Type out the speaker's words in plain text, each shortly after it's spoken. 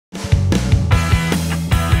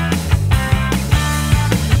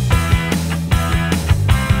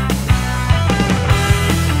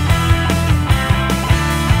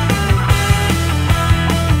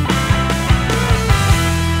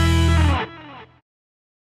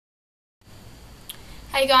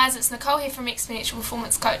Hey guys, it's Nicole here from Exponential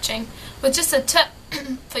Performance Coaching with just a tip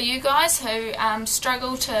for you guys who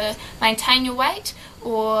struggle to maintain your weight,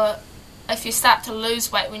 or if you start to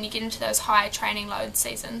lose weight when you get into those high training load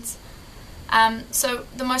seasons. So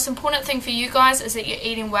the most important thing for you guys is that you're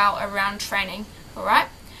eating well around training, alright?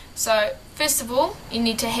 So first of all, you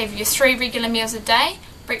need to have your 3 regular meals a day,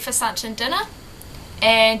 breakfast, lunch and dinner,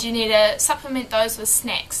 and you need to supplement those with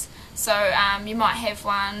snacks. So you might have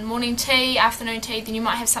one morning tea, afternoon tea, then you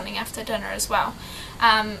might have something after dinner as well.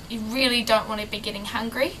 You really don't want to be getting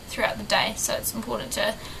hungry throughout the day, so it's important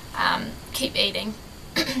to keep eating.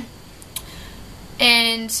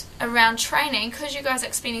 And around training, because you guys are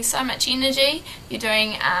expending so much energy, you're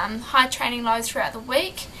doing high training loads throughout the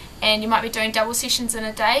week, and you might be doing double sessions in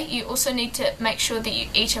a day, you also need to make sure that you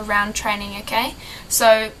eat around training, okay?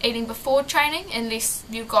 So eating before training, unless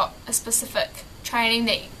you've got a specific training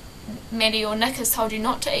that Maddie or Nick has told you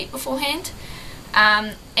not to eat beforehand,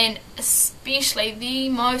 and especially the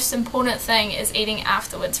most important thing is eating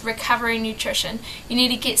afterwards, recovery nutrition. You need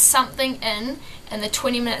to get something in the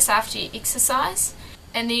 20 minutes after you exercise,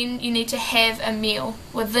 and then you need to have a meal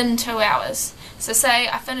within 2 hours. So say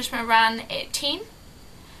I finish my run at 10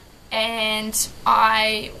 and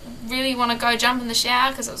I really want to go jump in the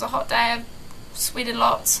shower because it was a hot day, I've sweated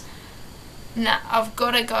lots. Now I've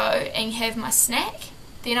got to go and have my snack,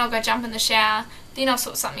 then I'll go jump in the shower, then I'll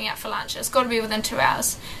sort something out for lunch. It's got to be within 2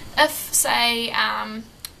 hours. If, say,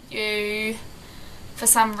 you, for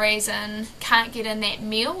some reason, can't get in that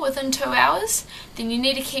meal within 2 hours, then you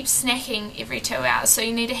need to keep snacking every 2 hours. So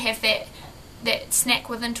you need to have that snack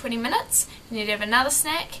within 20 minutes, you need to have another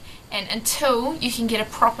snack, and until you can get a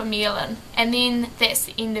proper meal in. And then that's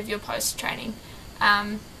the end of your post-training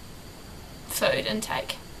food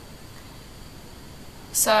intake.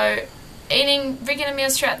 So eating regular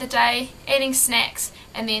meals throughout the day, eating snacks,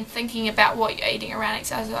 and then thinking about what you're eating around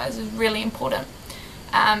exercise is really important.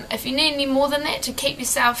 If you need any more than that to keep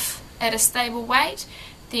yourself at a stable weight,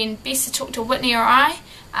 then best to talk to Whitney or I,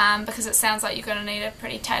 because it sounds like you're going to need a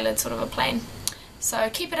pretty tailored sort of a plan. So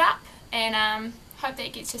keep it up, and hope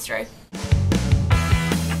that gets you through.